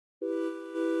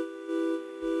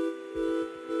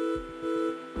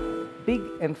big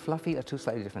and fluffy are two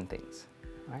slightly different things,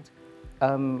 right?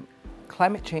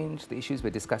 Climate change, the issues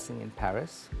we're discussing in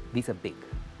Paris, these are big.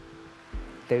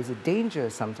 There's a danger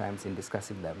sometimes in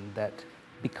discussing them that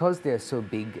because they're so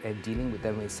big and dealing with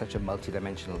them is such a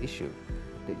multidimensional issue,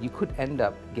 that you could end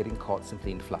up getting caught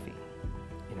simply in fluffy,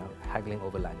 haggling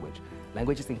over language.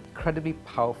 Language is incredibly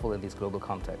powerful in these global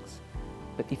contexts.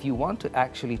 But if you want to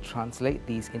actually translate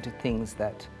these into things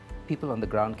that people on the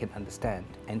ground can understand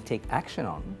and take action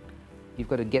on, you've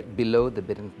got to get below the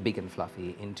big and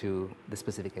fluffy into the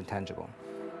specific and tangible.